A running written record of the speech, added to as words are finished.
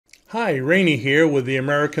Hi, RENE here with the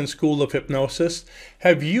American School of Hypnosis.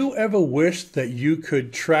 Have you ever wished that you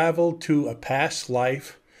could travel to a past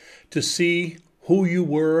life to see who you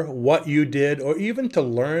were, what you did, or even to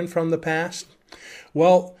learn from the past?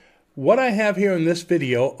 Well, what I have here in this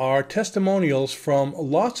video are testimonials from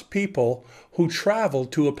lots of people who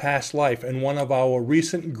traveled to a past life in one of our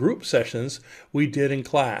recent group sessions we did in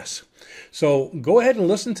class. So go ahead and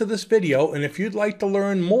listen to this video, and if you'd like to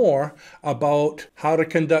learn more about how to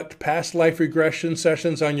conduct past life regression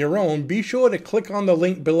sessions on your own, be sure to click on the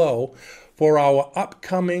link below for our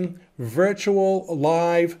upcoming virtual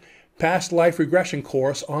live past life regression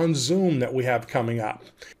course on Zoom that we have coming up.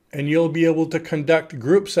 And you'll be able to conduct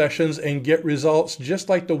group sessions and get results just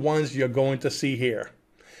like the ones you're going to see here.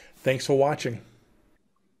 Thanks for watching.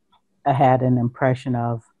 I had an impression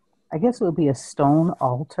of, I guess it would be a stone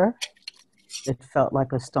altar. It felt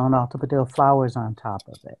like a stone altar, but there were flowers on top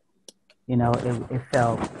of it. You know, it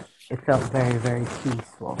felt very, very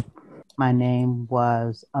peaceful. My name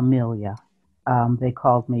was Amelia. They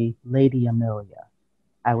called me Lady Amelia.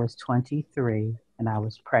 I was 23 and I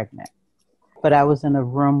was pregnant. But I was in a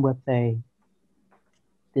room with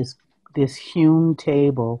this hewn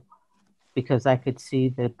table because I could see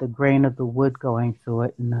that the grain of the wood going through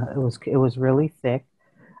it, and it was really thick.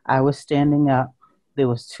 I was standing up. There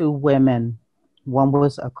was two women. One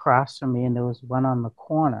was across from me, and there was one on the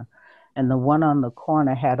corner. And the one on the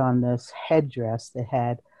corner had on this headdress that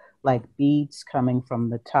had like beads coming from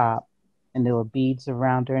the top, and there were beads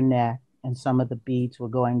around her neck, and some of the beads were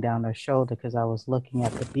going down her shoulder because I was looking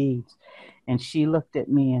at the beads. And she looked at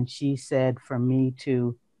me and she said for me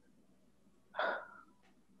to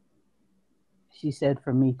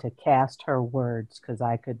cast her words because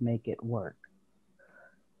I could make it work.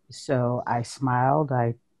 So I smiled,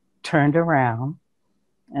 I turned around,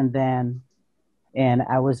 and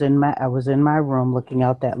I was in my room looking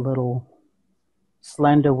out that little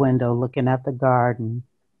slender window, looking at the garden.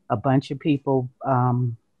 A bunch of people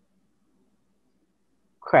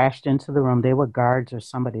crashed into the room. They were guards or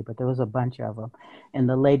somebody, but there was a bunch of them. And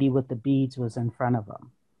the lady with the beads was in front of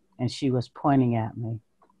them, and she was pointing at me.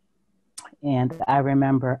 And I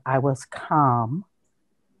remember I was calm.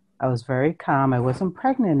 I was very calm. I wasn't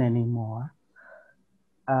pregnant anymore.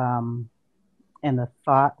 And the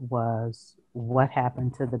thought was, what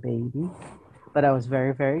happened to the baby? But I was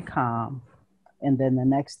very, very calm. And then the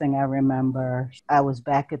next thing I remember, I was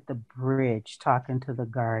back at the bridge talking to the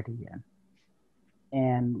guardian.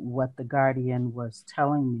 And what the guardian was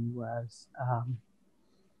telling me was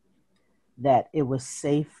that it was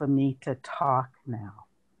safe for me to talk now.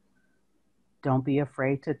 Don't be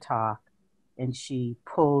afraid to talk. And she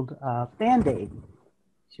pulled a Band-Aid.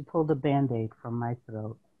 She pulled a Band-Aid from my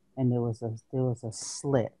throat, and there was a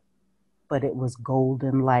slit, but it was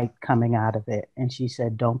golden light coming out of it. And she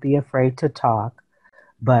said, don't be afraid to talk,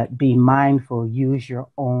 but be mindful, use your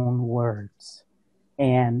own words.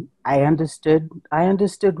 And I understood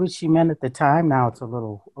what she meant at the time. Now it's a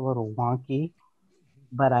little wonky,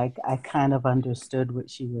 but I kind of understood what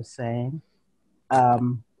she was saying.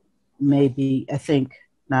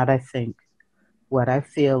 What I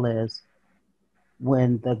feel is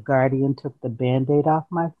when the guardian took the Band-Aid off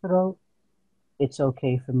my throat, it's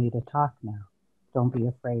okay for me to talk now. Don't be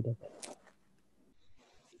afraid of it.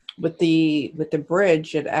 With the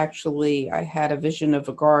bridge, it actually, I had a vision of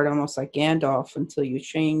a guard almost like Gandalf until you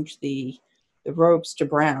changed the robes to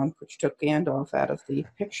brown, which took Gandalf out of the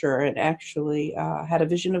picture. It actually had a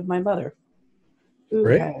vision of my mother, who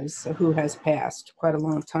has passed quite a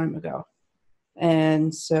long time ago.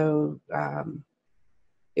 And so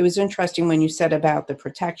it was interesting when you said about the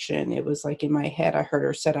protection. It was like in my head, I heard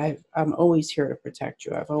her said, I'm always here to protect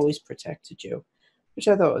you. I've always protected you, which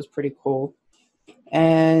I thought was pretty cool.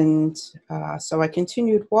 And so I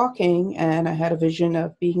continued walking, and I had a vision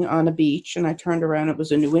of being on a beach, and I turned around. It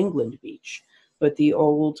was a New England beach, but the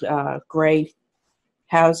old gray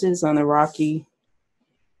houses on the rocky,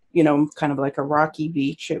 kind of like a rocky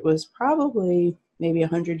beach. It was probably maybe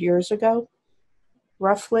 100 years ago,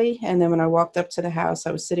 roughly. And then when I walked up to the house,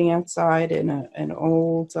 I was sitting outside in an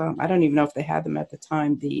old, I don't even know if they had them at the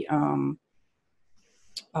time, the,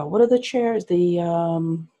 what are the chairs? The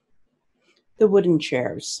wooden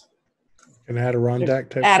chairs. An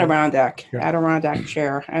Adirondack type? Adirondack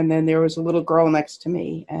chair. And then there was a little girl next to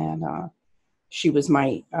me, and she was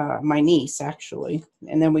my niece, actually.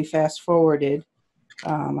 And then we fast forwarded.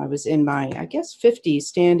 I was in my, I guess, 50s,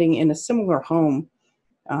 standing in a similar home.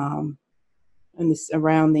 And this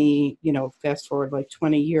around the, fast forward like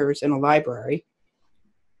 20 years in a library.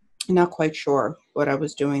 Not quite sure what I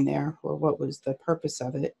was doing there or what was the purpose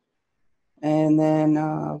of it. And then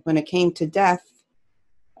when it came to death,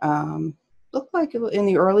 Looked like in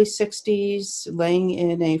the early 60s, laying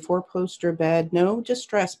in a 4-poster bed. No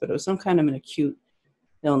distress, but it was some kind of an acute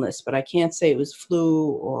illness. But I can't say it was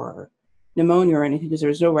flu or pneumonia or anything because there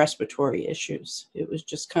was no respiratory issues. It was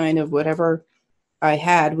just kind of whatever I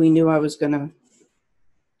had. We knew I was going to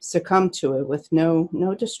succumb to it with no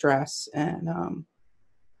distress. And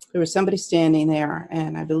there was somebody standing there,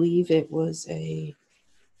 and I believe it was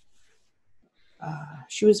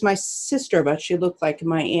she was my sister, but she looked like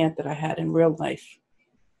my aunt that I had in real life.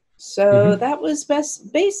 So that was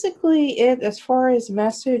basically it as far as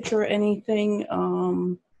message or anything,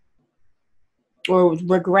 or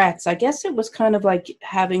regrets. I guess it was kind of like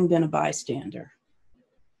having been a bystander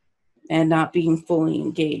and not being fully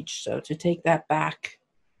engaged. So to take that back,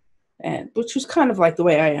 and which was kind of like the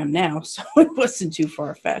way I am now, so it wasn't too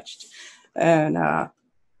far-fetched. And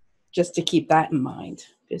just to keep that in mind,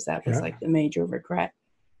 because that was like the major regret.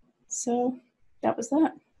 So that was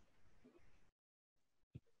that.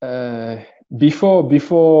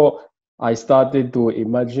 Before I started to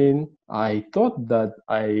imagine, I thought that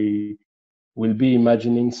I will be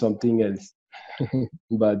imagining something else.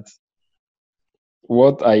 But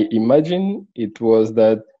what I imagined, it was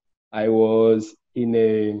that I was in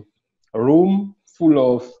a room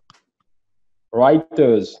full of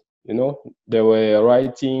writers, you know, they were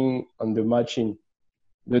writing on the machine,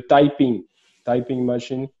 the typing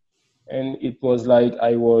machine. And it was like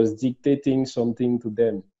I was dictating something to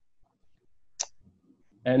them.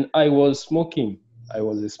 And I was smoking. I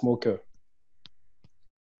was a smoker.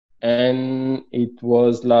 And it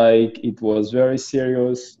was like, it was very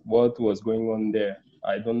serious what was going on there.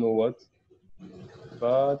 I don't know what,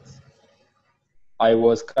 but I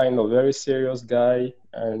was kind of very serious guy,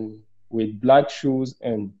 and with black shoes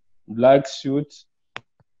and black suit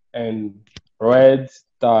and red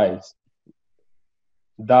ties,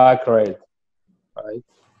 dark red, right?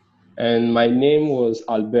 And my name was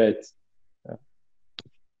Albert.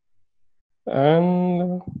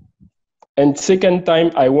 And second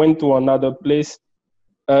time I went to another place.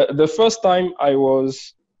 The first time I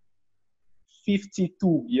was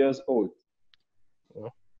 52 years old.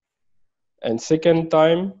 And second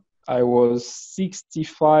time I was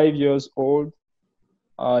 65 years old.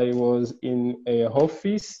 I was in an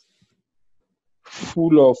office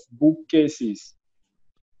full of bookcases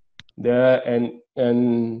there. And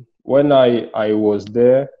when I was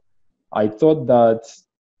there, I thought that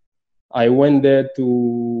I went there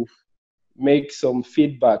to make some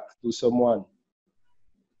feedback to someone,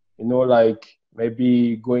 you know, like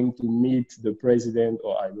maybe going to meet the president,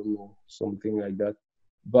 or I don't know, something like that.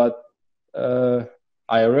 But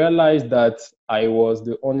I realized that I was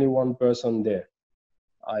the only one person there.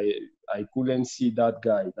 I couldn't see that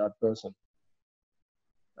guy, that person.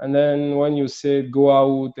 And then when you said go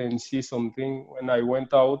out and see something, when I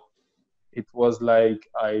went out, it was like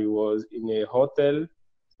I was in a hotel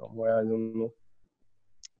somewhere, I don't know.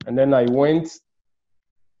 And then I went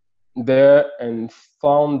there and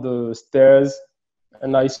found the stairs,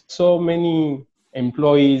 and I saw many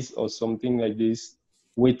employees or something like this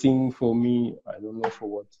waiting for me. I don't know for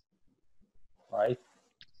what, right?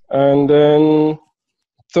 And then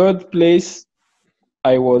third place,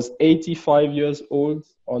 I was 85 years old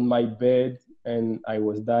on my bed, and I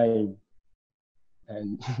was dying.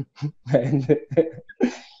 And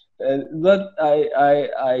but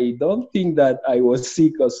I don't think that I was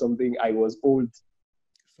sick or something. I was old.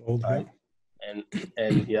 Right?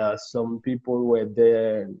 And yeah, some people were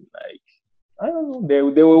there, and like, I don't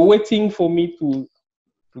know, they were waiting for me to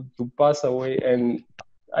pass away. And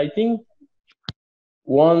I think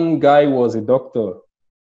one guy was a doctor.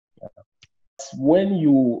 When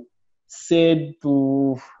you said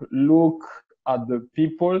to look at the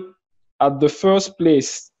people, at the first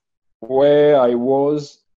place where I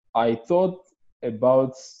was, I thought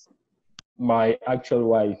about my actual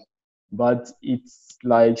wife, but it's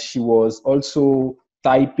like she was also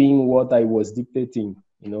typing what I was dictating,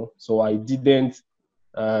 you know, so I didn't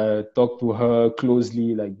talk to her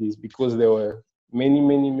closely like this, because there were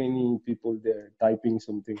many people there typing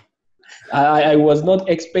something. I was not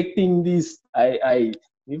expecting this.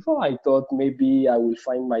 Before I thought maybe I will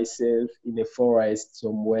find myself in a forest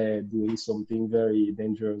somewhere doing something very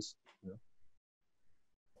dangerous. You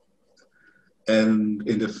know? And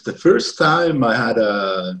in the first time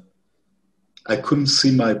I couldn't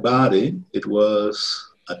see my body. It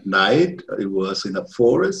was at night. It was in a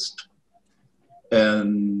forest.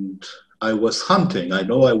 And I was hunting. I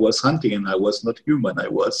know I was hunting, and I was not human. I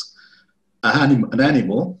was an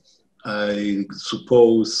animal. I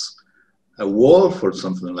suppose a wolf or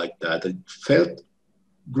something like that. It felt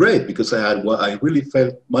great because I really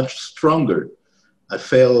felt much stronger. I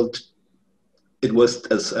felt it was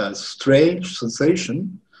a strange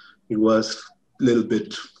sensation. It was a little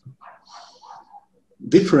bit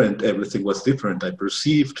different. Everything was different. I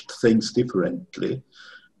perceived things differently,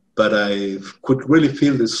 but I could really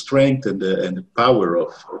feel the strength and the power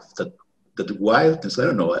of that wildness. I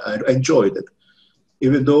don't know. I enjoyed it,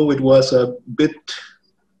 even though it was a bit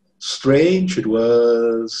strange. It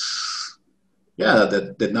was, yeah,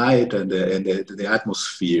 the night and the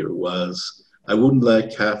atmosphere was. I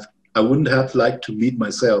wouldn't have liked to meet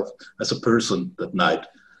myself as a person that night.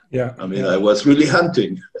 Yeah. I mean, I was really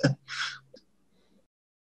hunting.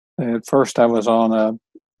 At first, I was on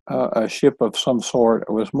a ship of some sort.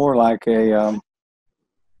 It was more like a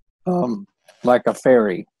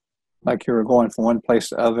ferry, like you were going from one place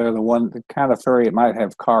to other. The kind of ferry, it might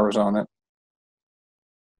have cars on it.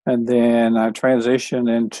 And then I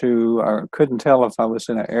transitioned into, I couldn't tell if I was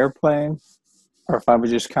in an airplane or if I was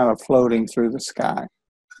just kind of floating through the sky.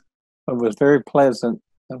 It was very pleasant,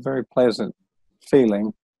 a very pleasant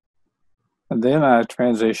feeling. And then I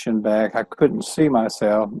transitioned back. I couldn't see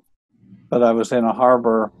myself, but I was in a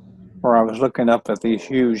harbor where I was looking up at these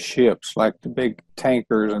huge ships, like the big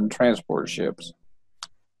tankers and transport ships.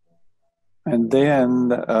 And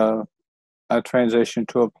then I transitioned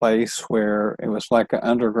to a place where it was like an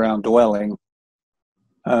underground dwelling.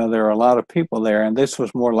 There were a lot of people there, and this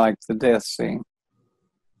was more like the death scene.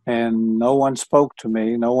 And no one spoke to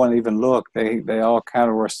me. No one even looked. They all kind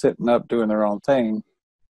of were sitting up doing their own thing.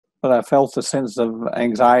 But I felt a sense of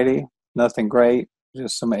anxiety, nothing great,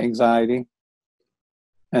 just some anxiety.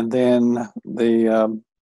 And then the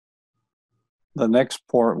next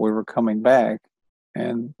port, we were coming back.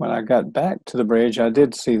 And when I got back to the bridge, I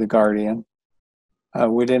did see the guardian.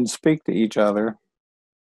 We didn't speak to each other,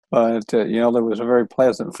 but, there was a very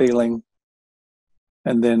pleasant feeling.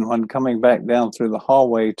 And then when coming back down through the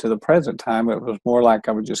hallway to the present time, it was more like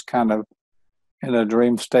I was just kind of in a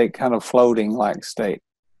dream state, kind of floating like state.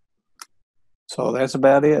 So that's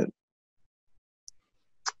about it.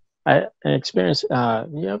 I experienced,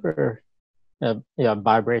 you ever,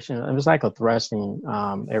 vibration? It was like a thrusting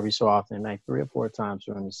every so often, like 3 or 4 times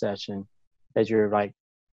during the session, as you're like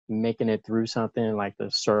making it through something like the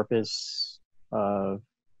surface of,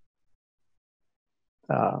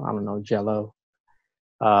 I don't know, Jello.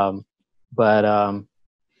 But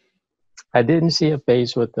I didn't see a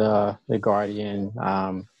face with the guardian.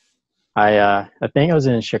 I think I was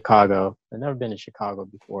in Chicago. I've never been to Chicago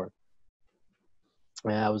before.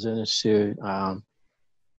 And I was in a suit. I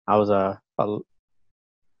was a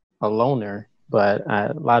loner, but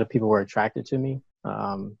a lot of people were attracted to me.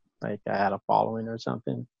 Like I had a following or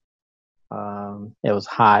something. It was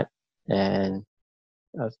hot, and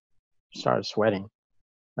I started sweating.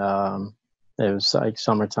 It was like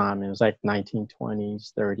summertime. It was like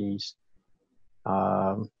 1920s, 30s.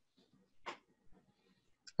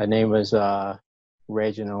 My name was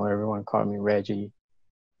Reginald. Everyone called me Reggie.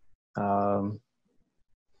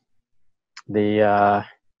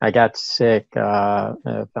 I got sick. I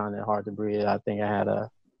found it hard to breathe. I think I had a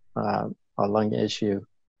lung issue.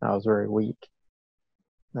 I was very weak.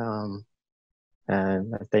 And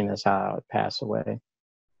I think that's how I passed away.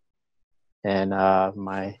 And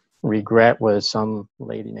my regret was some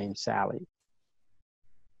lady named Sally.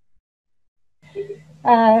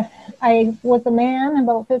 I was a man,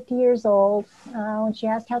 about 50 years old. When she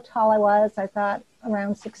asked how tall I was, I thought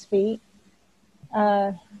around 6 feet.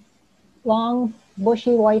 Long,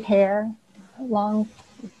 bushy white hair, long,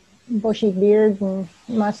 bushy beard and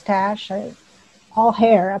mustache, all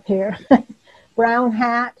hair up here. Brown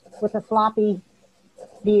hat with a floppy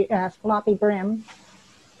brim.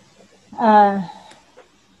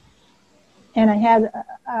 And I had,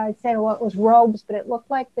 I'd say what was robes, but it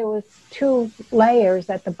looked like there was 2 layers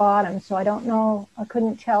at the bottom. So I don't know, I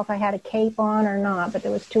couldn't tell if I had a cape on or not, but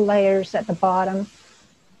there was 2 layers at the bottom.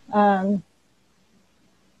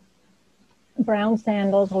 Brown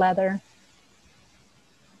sandals, leather.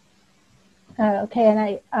 Okay,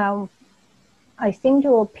 and I seemed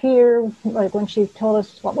to appear, like when she told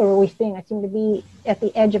us what we were seeing, I seemed to be at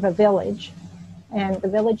the edge of a village. And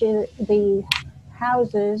the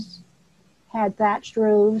houses had thatched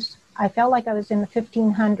roofs. I felt like I was in the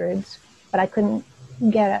 1500s, but I couldn't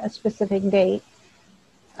get a specific date.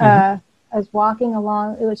 I was walking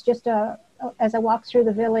along. It was just as I walked through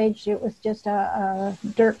the village, it was just a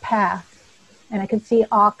dirt path. And I could see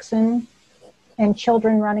oxen and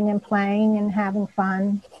children running and playing and having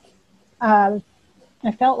fun. I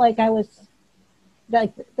felt like I was,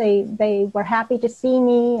 like they were happy to see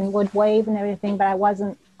me and would wave and everything, but I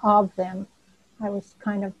wasn't of them. I was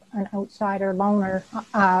kind of an outsider loner,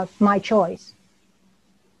 my choice.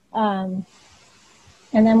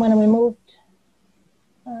 And then when we moved,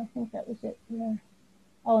 I think that was it. Yeah.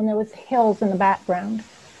 Oh, and there was hills in the background.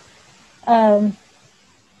 And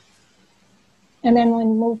then when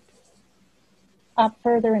we moved up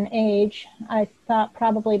further in age, I thought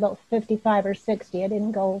probably about 55 or 60. I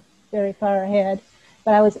didn't go very far ahead.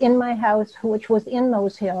 But I was in my house, which was in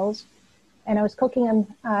those hills, and I was cooking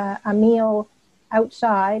a meal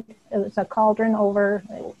outside. It was a cauldron over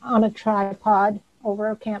on a tripod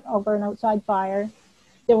over an outside fire.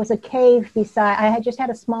 There was a cave beside. I had just had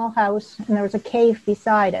a small house, and there was a cave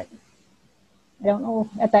beside it. I don't know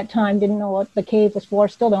at that time, didn't know what the cave was for,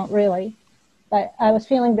 still don't really. But I was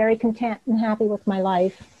feeling very content and happy with my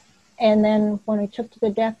life. And then when we took to the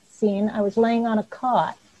death scene, I was laying on a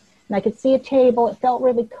cot, and I could see a table. It felt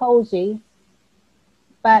really cozy,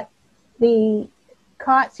 but the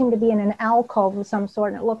cot seemed to be in an alcove of some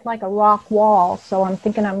sort, and it looked like a rock wall. So I'm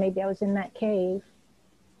thinking maybe I was in that cave.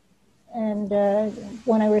 And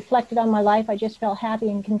when I reflected on my life, I just felt happy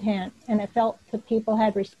and content. And I felt that people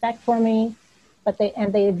had respect for me, but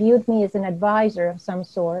they viewed me as an advisor of some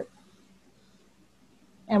sort.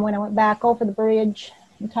 And when I went back over the bridge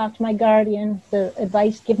and talked to my guardian, the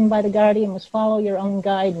advice given by the guardian was follow your own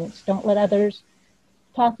guidance. Don't let others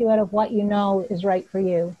talk you out of what you know is right for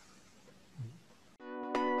you.